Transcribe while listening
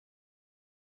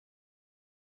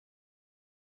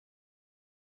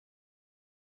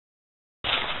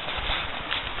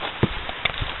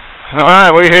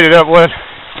Alright, we headed up with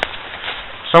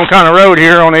some kind of road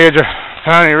here on the edge of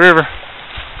Piney River.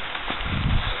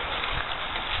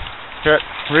 Got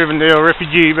Rivendell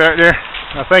Refugee back there.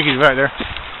 I think he's back there.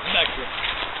 Back here.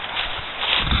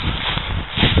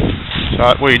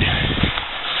 Thought we'd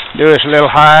do this little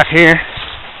hike here.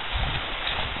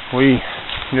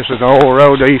 This is an old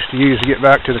road they used to use to get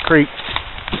back to the creek,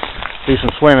 do some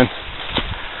swimming.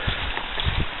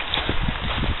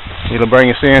 It'll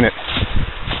bring us in at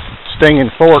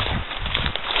Stinging Fort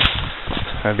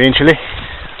eventually,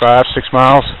 5-6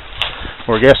 miles,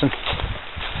 we're guessing.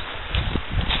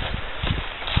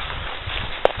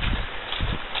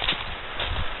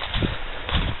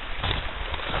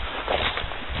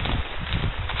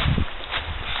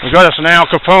 We got us an Al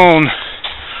Capone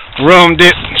rum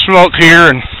dip smoked here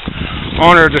in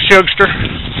honor of the Sugster.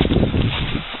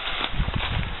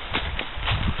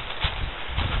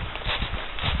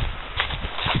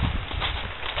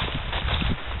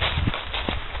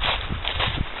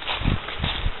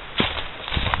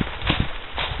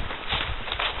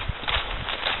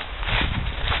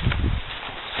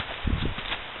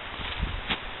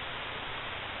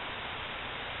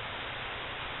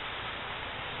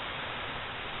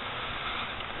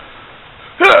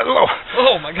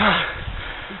 Oh my God!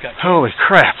 Holy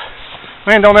crap!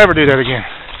 Man, don't ever do that again.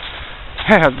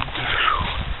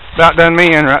 About done me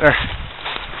in right there.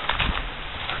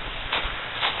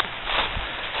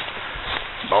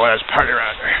 Boy, that's pretty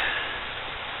right there.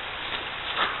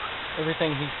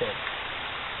 Everything he said.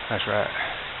 That's right.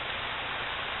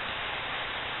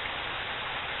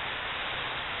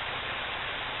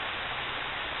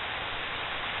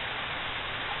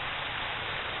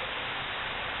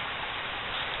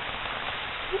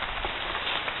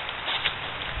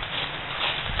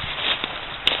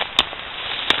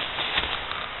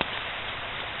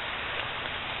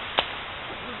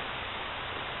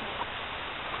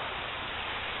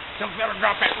 Some fella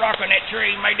dropped that rock on that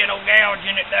tree, made that old gouge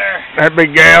in it there. That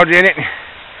big gouge in it?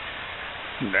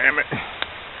 Damn it.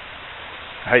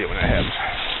 I hate it when that happens.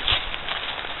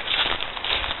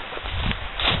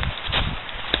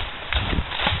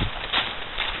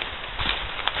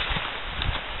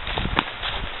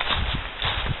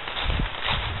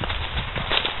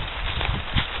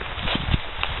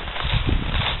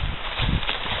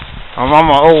 I'm on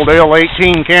my old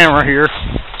L18 camera here,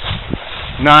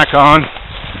 Nikon.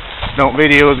 Don't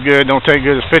video as good, don't take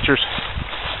good as pictures.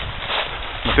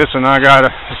 But this one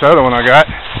this other one I got,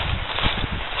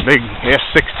 big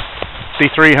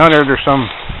S6300 or some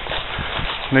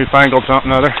newfangled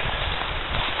something other.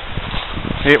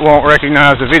 It won't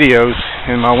recognize the videos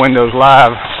in my Windows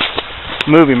Live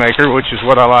Movie Maker, which is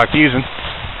what I like using.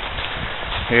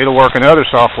 It'll work in other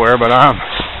software, but I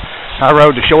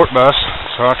rode the short bus,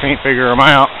 so I can't figure them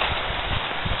out.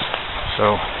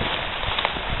 So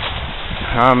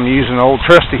I'm using old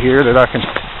trusty here that I can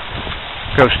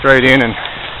go straight in and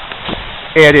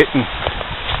edit and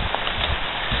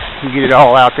get it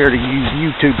all out there to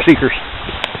YouTube seekers.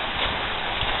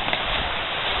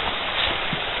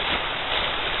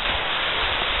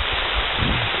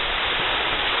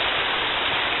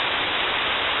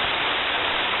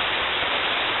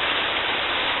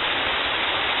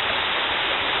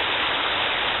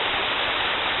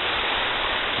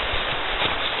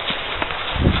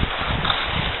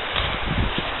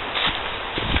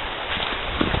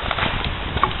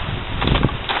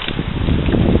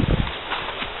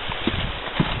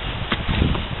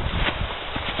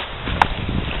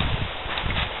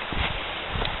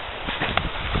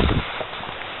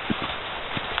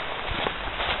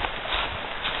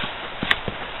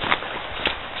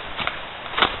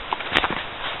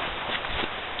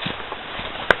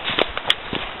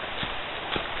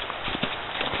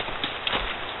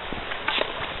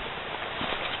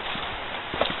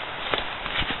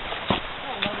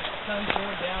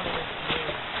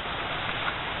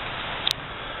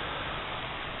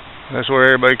 That's where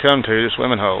everybody come to, the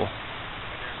swimming hole.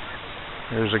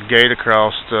 There's a gate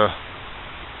across the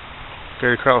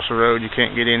road. You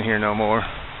can't get in here no more,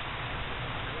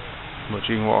 but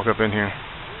you can walk up in here.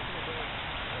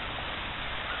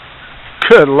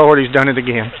 Good Lord, he's done it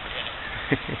again.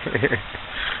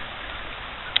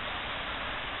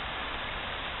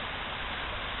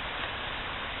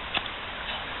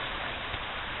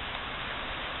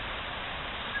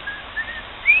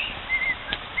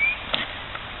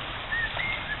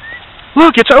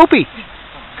 Look, it's Opie.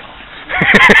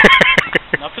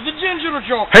 Enough of the ginger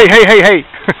joke. Hey.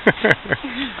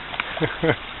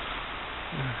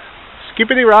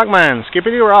 Skippity rock, man.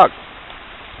 Skippity rock.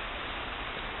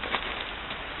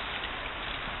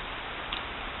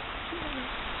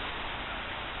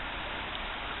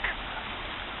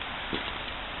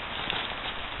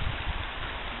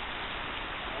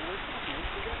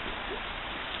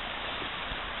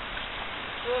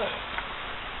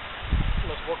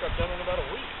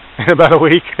 in about a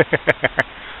week.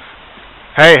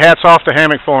 Hey, hats off to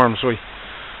Hammock Farms. We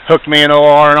hooked me and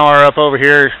R&R up over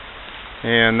here,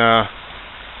 and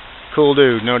cool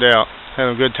dude, no doubt.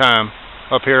 Having a good time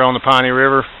up here on the Piney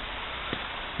River.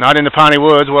 Not in the Piney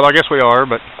Woods. Well, I guess we are,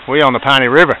 but we on the Piney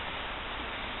River.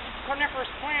 Coniferous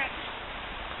plants.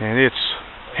 And it's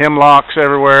hemlocks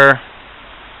everywhere.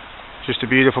 Just a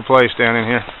beautiful place down in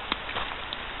here.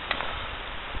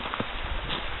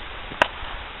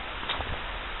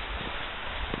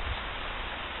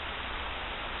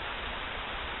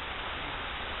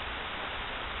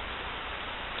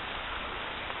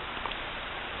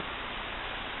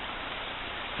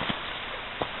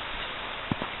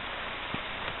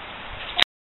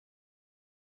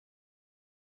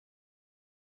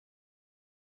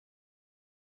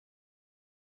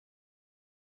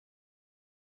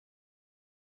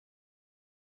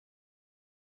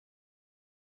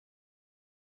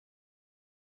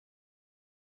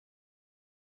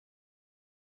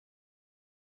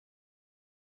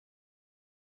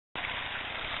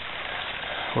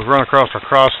 We've run across our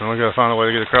crossing. We've got to find a way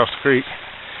to get across the creek.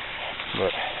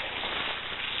 But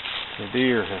the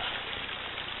deer have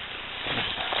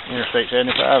Interstate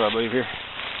 75, I believe, here.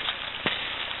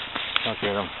 Look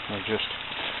at them. They're just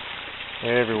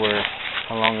everywhere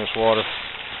along this water.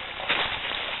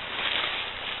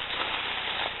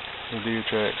 The deer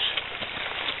tracks.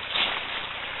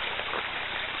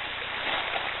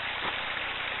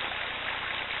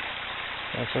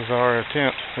 This is our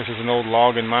attempt. This is an old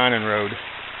logging mining road.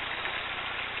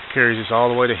 Carries us all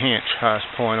the way to Hinch, highest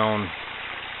point on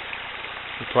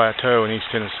the plateau in East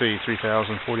Tennessee,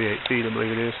 3,048 feet, I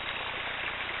believe it is.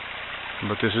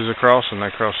 But this is a crossing. They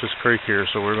cross this creek here,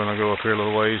 so we're going to go up here a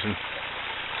little ways and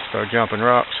start jumping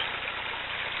rocks.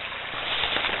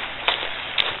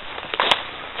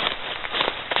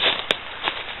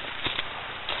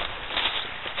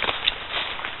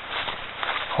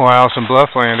 Wow, some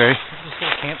bluff land, eh? This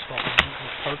little camp spot is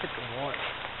perfect for water.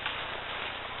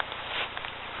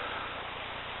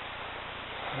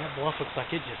 That bluff looks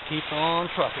like it just keeps on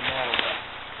trucking that way.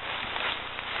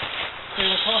 See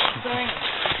what's off the thing?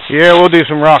 Yeah, we'll do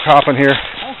some rock hopping here.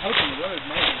 I was hoping the road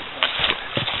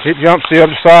made It jumps the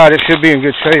other side. It should be in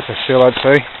good shape, I'd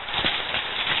say.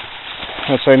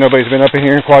 I'd say nobody's been up in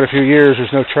here in quite a few years.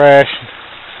 There's no trash.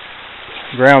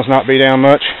 The ground's not beat down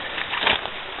much.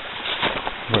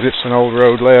 But it's an old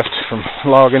road left from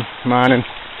logging, mining.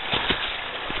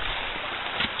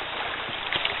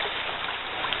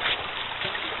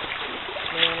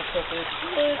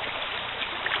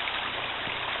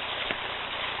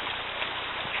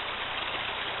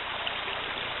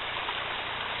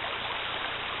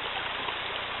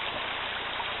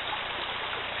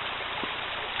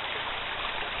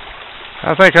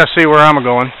 I think I see where I'm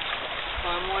going.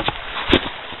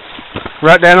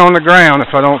 Right down on the ground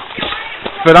if I don't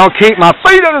keep my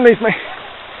feet underneath me.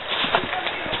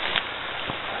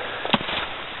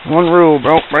 One rule,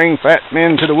 don't bring fat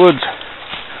men to the woods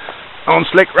on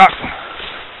slick rock.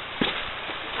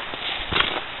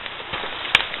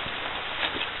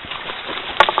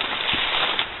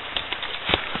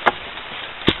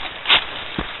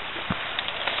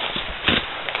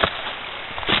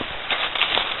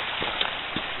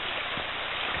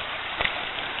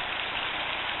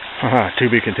 To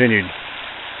be continued.